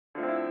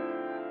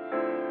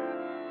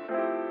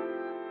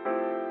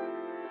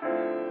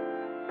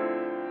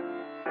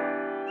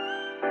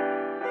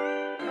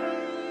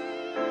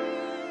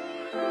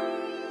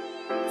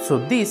So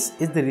this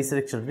is the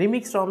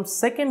ResurrectionRemix ROM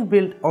second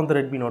build on the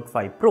Redmi Note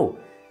 5 Pro,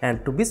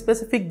 and to be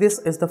specific, this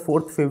is the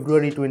 4th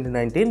February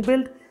 2019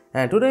 build,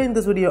 and today in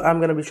this video I'm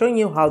going to be showing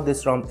you how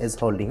this ROM is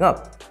holding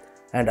up.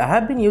 And I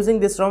have been using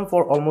this ROM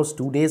for almost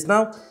 2 days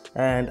now,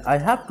 and I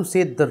have to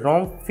say the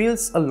ROM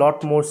feels a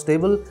lot more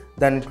stable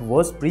than it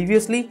was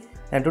previously,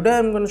 and today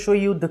I'm going to show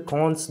you the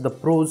cons, the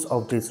pros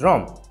of this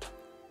ROM.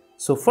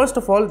 So first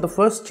of all, the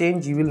first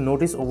change you will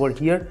notice over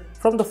here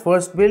from the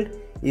first build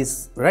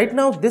is right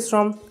now this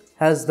ROM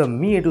has the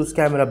Mi A2's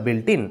camera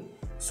built in.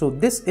 So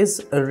this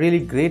is a really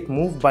great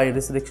move by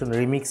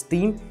ResurrectionRemix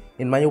team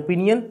in my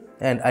opinion,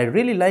 and I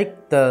really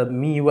like the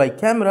MIUI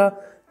camera,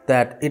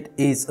 that it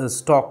is a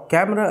stock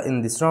camera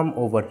in this ROM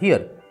over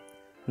here.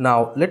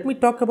 Now let me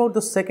talk about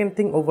the second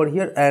thing over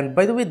here, and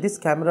by the way, this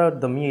camera,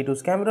 the Mi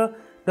A2's camera,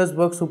 does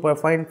work super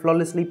fine,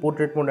 flawlessly,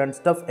 portrait mode and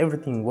stuff,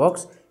 everything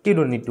works, you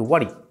don't need to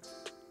worry.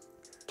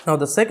 Now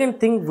the second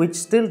thing which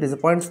still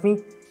disappoints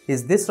me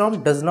is this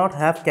ROM does not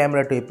have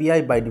Camera2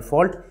 API by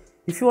default.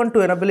 If you want to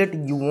enable it,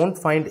 you won't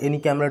find any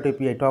Camera2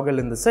 API toggle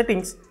in the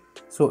settings.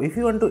 So if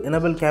you want to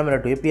enable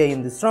Camera2 API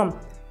in this ROM,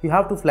 you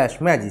have to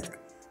flash magic.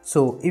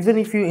 So even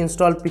if you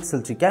install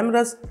Pixel 3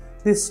 cameras,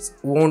 this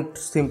won't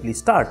simply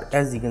start.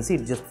 As you can see,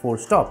 it just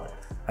force stopped.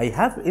 I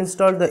have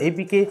installed the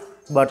APK,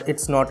 but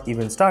it's not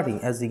even starting.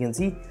 As you can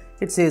see,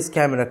 it says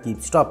camera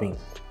keeps stopping.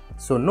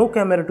 So no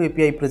Camera2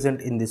 API present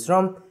in this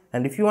ROM,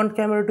 and if you want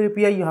Camera2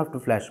 API, you have to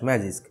flash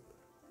magic.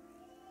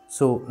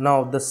 So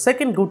now the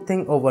second good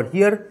thing over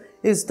here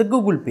is the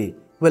Google Pay.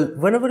 Well,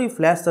 whenever you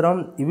flash the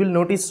ROM, you will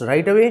notice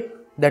right away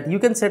that you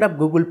can set up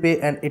Google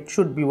Pay and it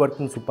should be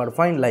working super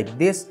fine like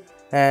this,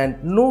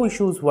 and no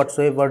issues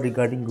whatsoever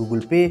regarding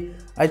Google Pay.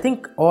 I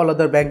think all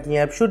other banking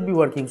apps should be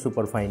working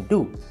super fine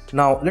too.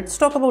 Now let's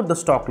talk about the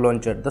stock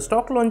launcher. The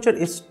stock launcher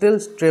is still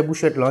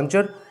trebuchet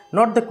launcher,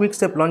 not the quick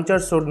step launcher,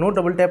 so no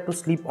double tap to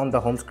sleep on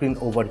the home screen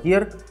over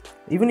here.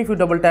 Even if you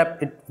double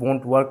tap, it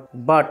won't work,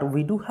 but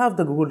we do have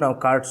the Google Now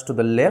cards to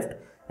the left,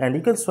 and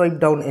you can swipe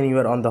down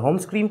anywhere on the home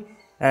screen,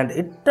 and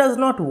it does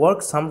not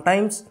work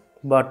sometimes,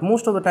 but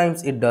most of the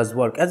times it does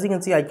work. As you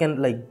can see, I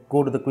can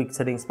go to the quick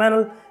settings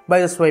panel by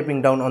just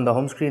swiping down on the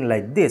home screen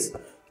like this.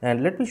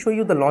 And let me show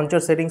you the launcher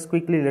settings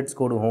quickly. Let's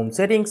go to home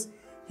settings.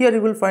 Here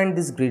you will find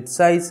this grid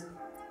size,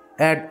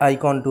 add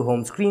icon to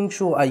home screen,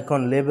 show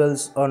icon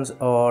labels,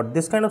 or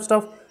this kind of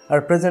stuff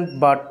are present,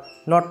 but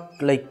not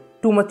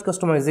too much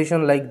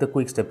customization like the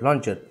quick step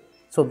launcher.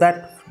 So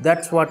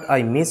that's what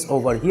I miss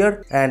over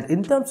here. And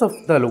in terms of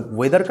the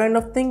weather kind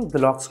of thing, the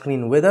lock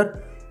screen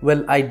weather,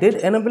 well, I did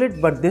enable it,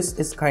 but this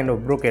is kind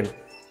of broken.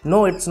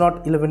 No, it's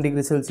not 11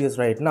 degrees Celsius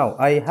right now.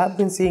 I have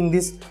been seeing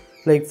this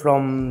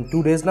from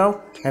 2 days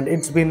now, and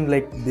it's been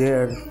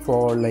there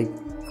for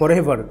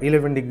forever,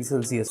 11 degrees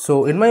Celsius.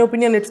 So in my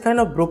opinion, it's kind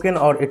of broken,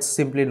 or it's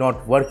simply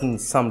not working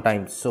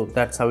sometimes. So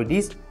that's how it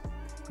is.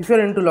 If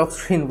you're into lock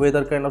screen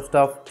weather kind of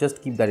stuff,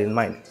 just keep that in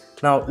mind.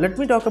 Now let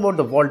me talk about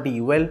the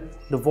Vaulty. Well,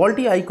 the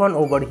Vaulty icon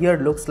over here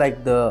looks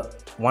like the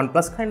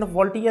OnePlus kind of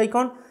Vaulty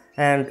icon,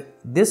 and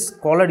this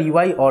caller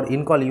UI or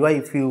in-call UI,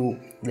 if you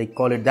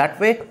call it that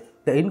way,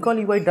 the in-call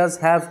UI does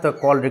have the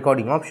call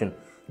recording option.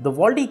 The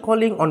Vaulty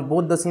calling on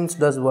both the SIMs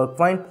does work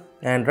fine,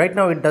 and right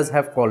now it does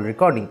have call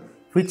recording,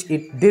 which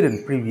it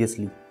didn't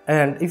previously.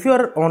 And if you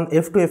are on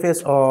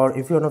F2FS, or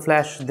if you want to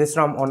flash this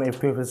ROM on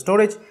F2FS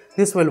storage,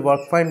 this will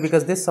work fine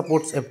because this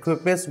supports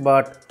F2FS,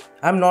 but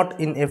I'm not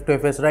in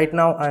F2FS right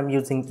now. I'm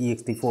using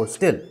ext4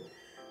 still.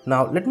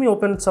 Now let me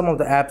open some of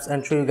the apps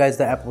and show you guys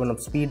the app open up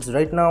speeds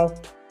right now.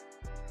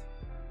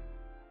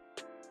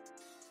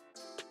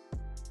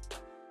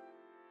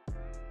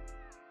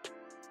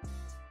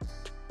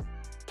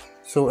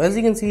 So as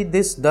you can see,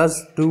 this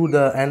does do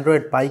the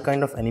Android Pie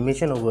kind of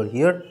animation over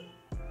here.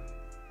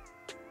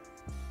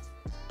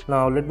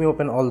 Now let me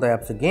open all the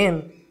apps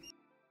again.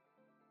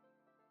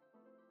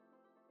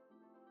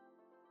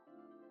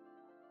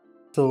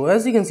 So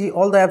as you can see,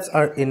 all the apps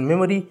are in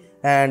memory,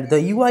 and the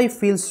UI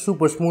feels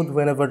super smooth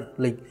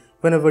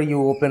whenever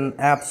you open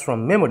apps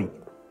from memory.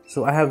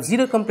 So I have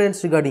zero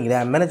complaints regarding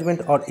RAM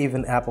management or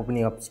even app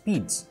opening up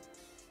speeds.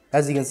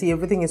 As you can see,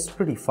 everything is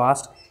pretty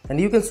fast,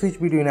 and you can switch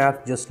between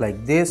apps just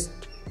like this.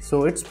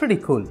 So it's pretty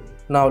cool.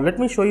 Now let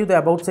me show you the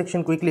about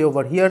section quickly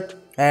over here.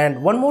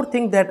 And one more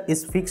thing that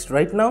is fixed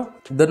right now,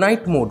 the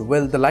night mode.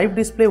 Well, the live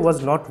display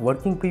was not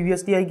working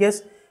previously, I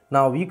guess.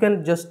 Now you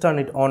can just turn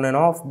it on and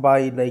off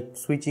by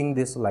switching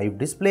this live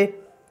display,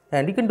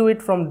 and you can do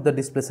it from the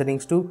display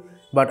settings too,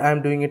 but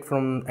I'm doing it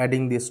from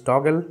adding this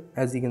toggle.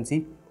 As you can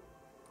see,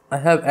 I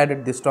have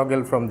added this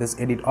toggle from this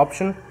edit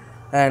option,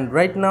 and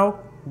right now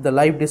the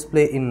live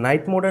display in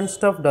night mode and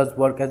stuff does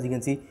work. As you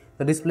can see,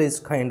 the display is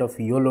kind of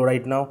yellow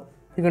right now.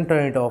 You can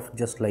turn it off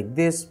just like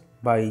this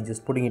by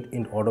just putting it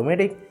in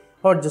automatic,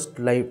 or just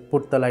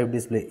put the live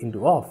display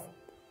into off.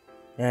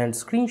 And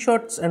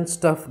screenshots and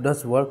stuff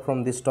does work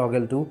from this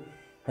toggle too,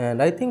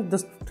 and I think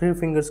this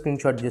 3-finger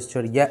screenshot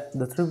gesture, yeah,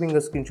 the 3-finger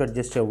screenshot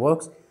gesture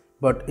works,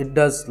 but it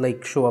does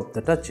show up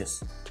the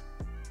touches.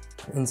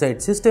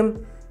 Inside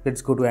system,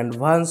 let's go to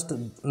advanced.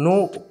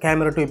 No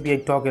Camera2 API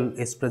toggle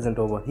is present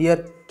over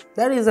here.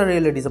 That is a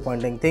really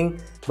disappointing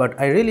thing, but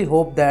I really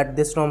hope that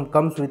this ROM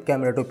comes with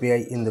Camera2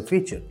 API in the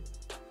future.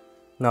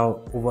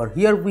 Now over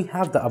here we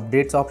have the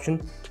updates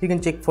option. You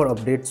can check for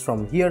updates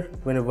from here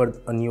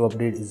whenever a new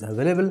update is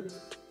available,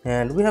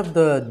 and we have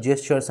the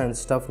gestures and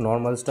stuff,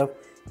 normal stuff.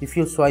 If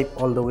you swipe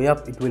all the way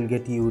up, it will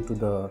get you to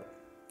the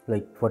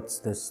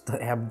the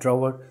app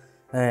drawer,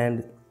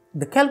 and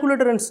the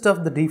calculator and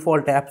stuff. The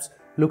default apps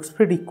looks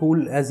pretty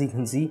cool. As you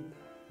can see,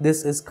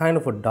 this is kind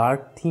of a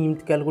dark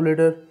themed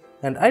calculator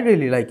and I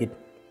really like it.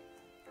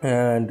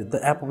 And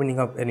the app opening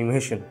up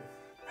animation,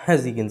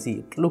 as you can see,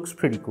 it looks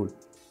pretty cool.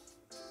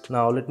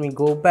 Now let me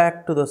go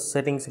back to the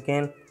settings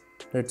again.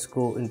 Let's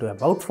go into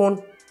about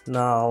phone.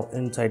 Now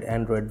inside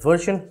Android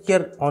version,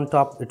 here on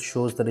top it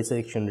shows the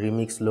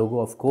ResurrectionRemix logo,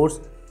 of course,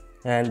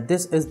 and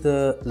this is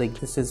the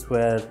this is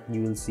where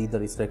you will see the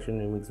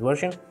ResurrectionRemix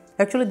version.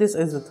 Actually this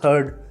is the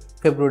 3rd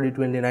February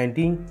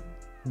 2019,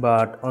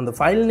 but on the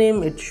file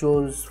name it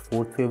shows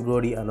 4th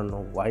February. I don't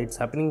know why it's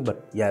happening,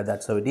 but yeah,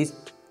 that's how it is.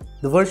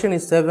 The version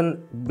is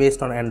 7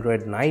 based on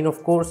Android 9,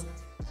 of course.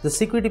 The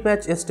security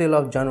patch is still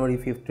of January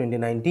 5th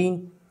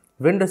 2019.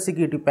 Vendor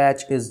security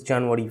patch is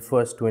January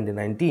 1st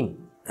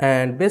 2019,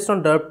 and based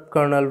on derp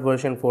kernel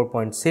version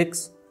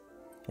 4.6,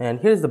 and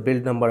here's the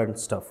build number and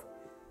stuff.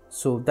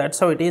 So that's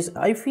how it is.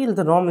 I feel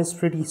the ROM is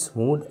pretty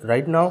smooth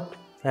right now,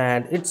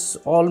 and it's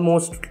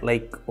almost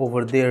like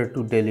over there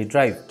to daily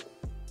drive.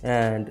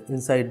 And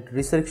inside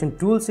Resurrection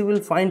tools you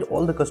will find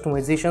all the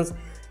customizations,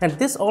 and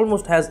this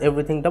almost has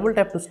everything. Double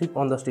tap to sleep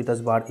on the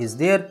status bar is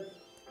there,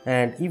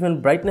 and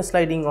even brightness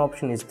sliding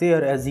option is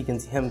there. As you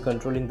can see, I'm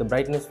controlling the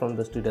brightness from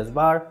the status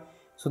bar,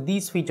 so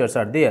these features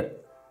are there.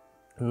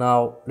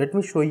 Now let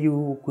me show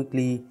you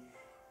quickly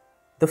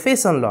the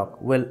face unlock.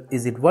 Well,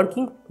 is it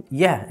working?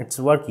 Yeah, it's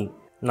working.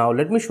 Now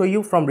let me show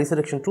you from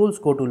Resurrection tools.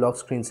 Go to lock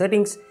screen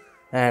settings,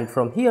 and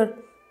from here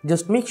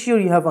just make sure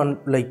you have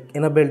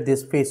enabled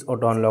this face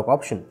auto unlock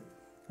option,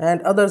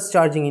 and others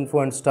charging info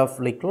and stuff,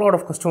 like a lot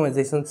of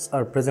customizations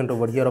are present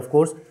over here, of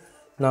course.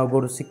 Now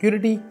go to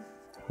security,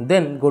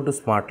 then go to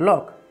smart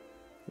lock.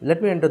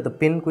 Let me enter the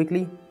pin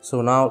quickly.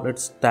 So now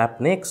let's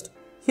tap next.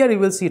 Here you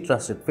will see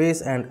trusted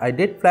face, and I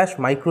did flash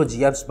micro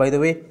GRs, by the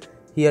way.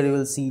 Here you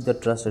will see the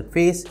trusted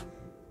face.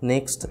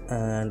 Next,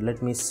 and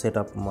let me set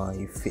up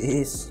my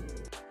face.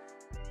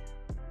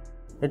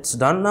 It's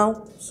done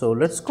now. So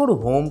let's go to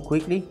home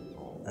quickly,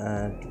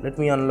 and let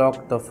me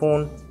unlock the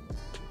phone.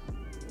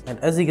 And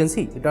as you can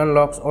see, it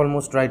unlocks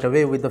almost right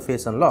away with the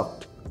face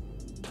unlock.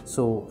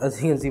 So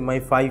as you can see,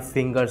 my 5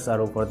 fingers are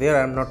over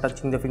there. I'm not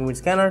touching the fingerprint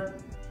scanner,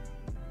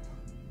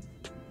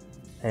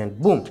 and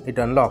boom, it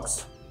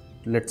unlocks.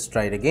 Let's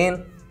try it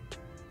again.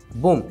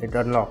 Boom, it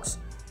unlocks.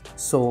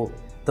 So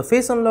the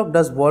face unlock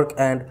does work,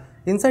 and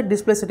inside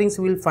display settings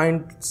you will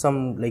find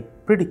some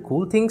pretty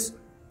cool things.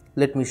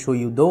 Let me show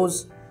you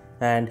those.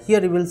 And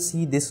here you will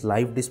see this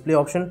live display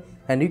option,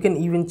 and you can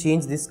even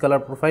change this color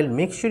profile.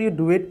 Make sure you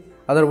do it,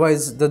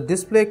 otherwise the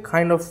display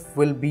kind of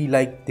will be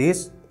like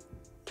this.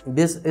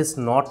 This is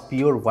not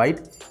pure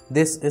white,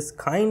 this is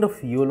kind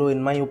of yellow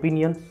in my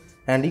opinion,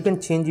 and you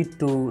can change it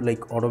to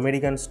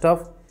automatic and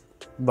stuff,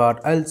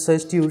 but I'll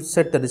suggest you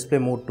set the display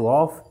mode to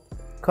off,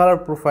 color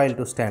profile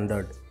to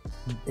standard.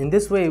 In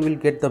this way you will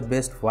get the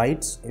best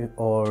whites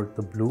or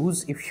the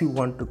blues, if you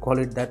want to call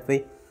it that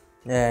way.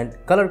 And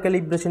color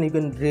calibration, you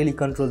can really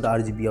control the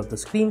RGB of the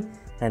screen,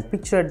 and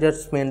picture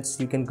adjustments,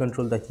 you can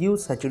control the hue,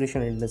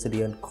 saturation,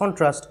 intensity and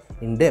contrast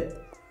in depth.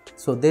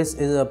 So this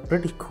is a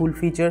pretty cool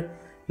feature.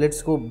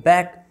 Let's go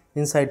back.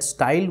 Inside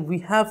style we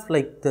have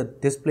the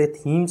display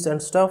themes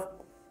and stuff.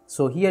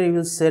 So here you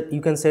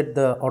can set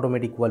the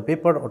automatic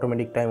wallpaper,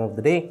 automatic time of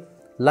the day,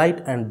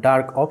 light and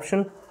dark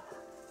option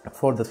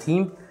for the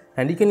theme,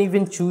 and you can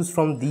even choose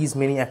from these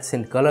many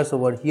accent colors.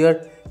 Over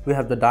here we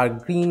have the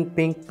dark green,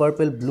 pink,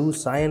 purple, blue,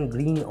 cyan,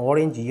 green,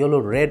 orange, yellow,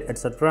 red,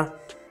 etc.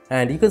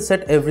 And you can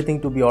set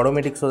everything to be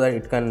automatic so that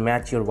it can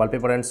match your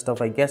wallpaper and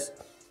stuff, I guess.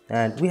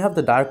 And we have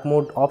the dark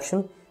mode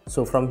option.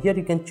 So from here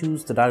you can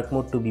choose the dark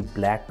mode to be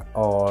black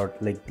or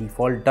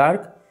default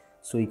dark,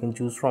 so you can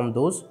choose from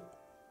those.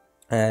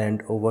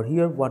 And over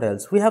here, what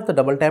else? We have the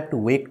double tap to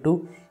wake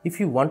to. If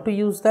you want to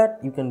use that,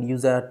 you can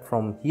use that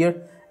from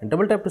here. And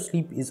double tap to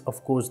sleep is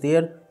of course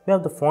there. We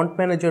have the font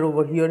manager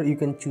over here. You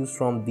can choose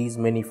from these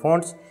many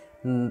fonts.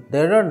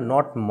 There are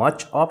not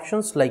much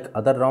options like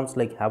other ROMs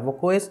like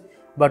Havoc OS,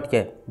 but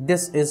yeah,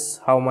 this is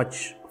how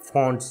much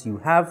fonts you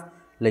have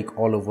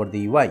all over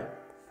the UI.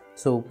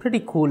 So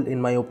pretty cool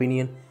in my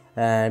opinion.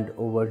 And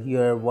over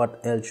here, what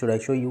else should I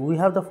show you? We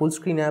have the full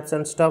screen apps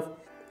and stuff.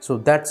 So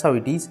that's how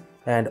it is.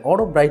 And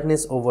auto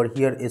brightness over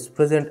here is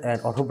present, and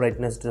auto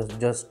brightness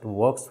just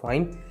works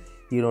fine.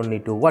 You don't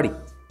need to worry.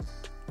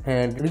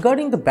 And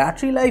regarding the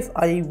battery life,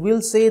 I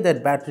will say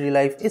that battery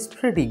life is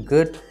pretty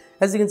good.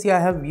 As you can see, I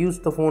have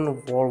used the phone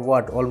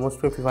for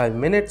almost 55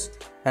 minutes,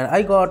 and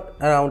I got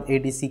around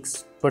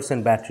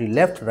 86% battery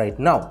left right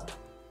now.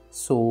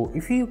 So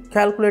if you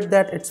calculate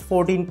that, it's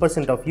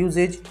 14% of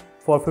usage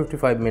for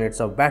 55 minutes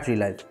of battery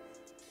life.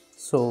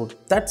 So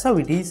that's how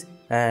it is.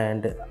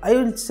 And I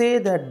will say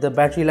that the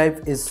battery life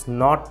is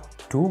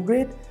not too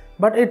great,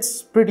 but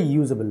it's pretty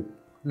usable.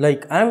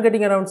 Like I'm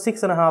getting around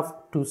 6.5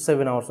 to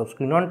 7 hours of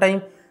screen on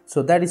time,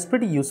 so that is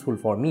pretty useful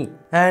for me.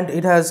 And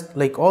it has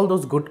like all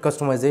those good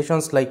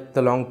customizations like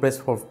the long press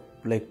for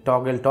like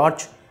toggle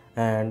torch,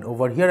 and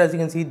over here as you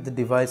can see the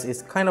device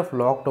is kind of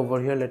locked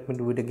over here. Let me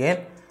do it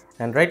again,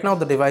 and right now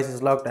the device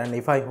is locked, and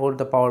if I hold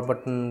the power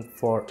button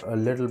for a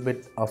little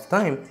bit of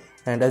time,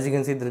 and as you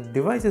can see the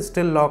device is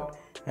still locked,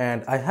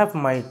 and I have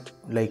my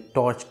like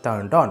torch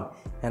turned on,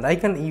 and I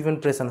can even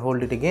press and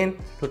hold it again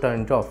to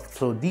turn it off.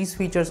 So these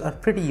features are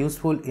pretty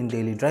useful in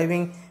daily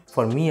driving,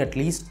 for me at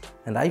least,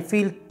 and I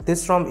feel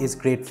this ROM is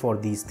great for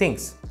these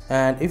things.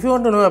 And if you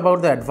want to know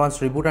about the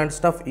advanced reboot and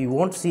stuff, you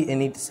won't see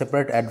any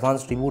separate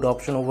advanced reboot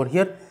option over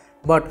here,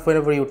 but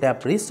whenever you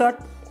tap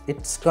restart,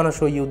 it's gonna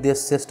show you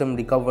this system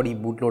recovery,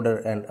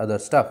 bootloader and other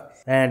stuff.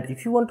 And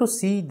if you want to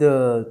see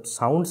the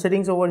sound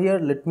settings over here,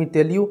 let me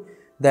tell you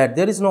that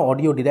there is no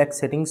audio direct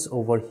settings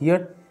over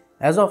here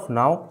as of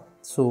now.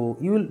 So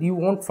you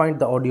won't find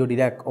the audio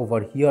direct over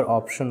here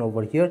option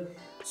over here.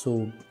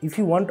 So if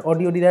you want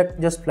audio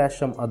direct, just flash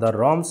some other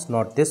ROMs,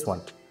 not this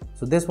one.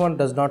 So this one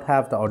does not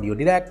have the audio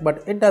direct,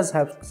 but it does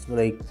have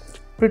like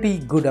pretty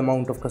good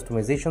amount of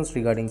customizations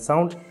regarding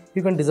sound.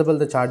 You can disable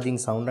the charging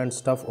sound and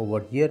stuff over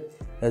here.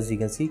 As you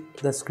can see,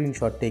 the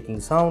screenshot taking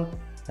sound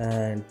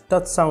and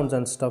touch sounds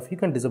and stuff, you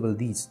can disable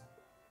these,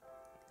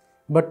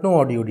 but no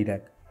audio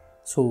direct.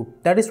 So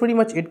that is pretty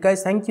much it,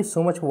 guys. Thank you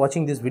so much for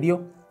watching this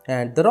video,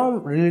 and the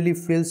ROM really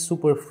feels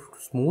super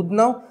smooth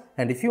now,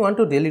 and if you want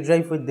to daily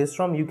drive with this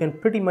ROM, you can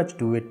pretty much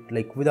do it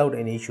like without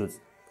any issues.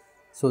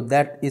 So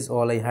that is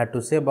all I had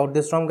to say about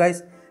this ROM,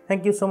 guys.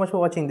 Thank you so much for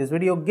watching this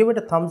video. Give it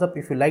a thumbs up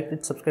if you liked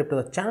it. Subscribe to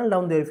the channel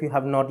down there if you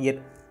have not yet.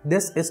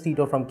 This is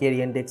Tito from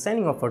KDN Tech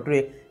signing off for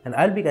today, and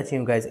I'll be catching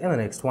you guys in the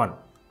next one.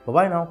 Bye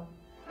bye now.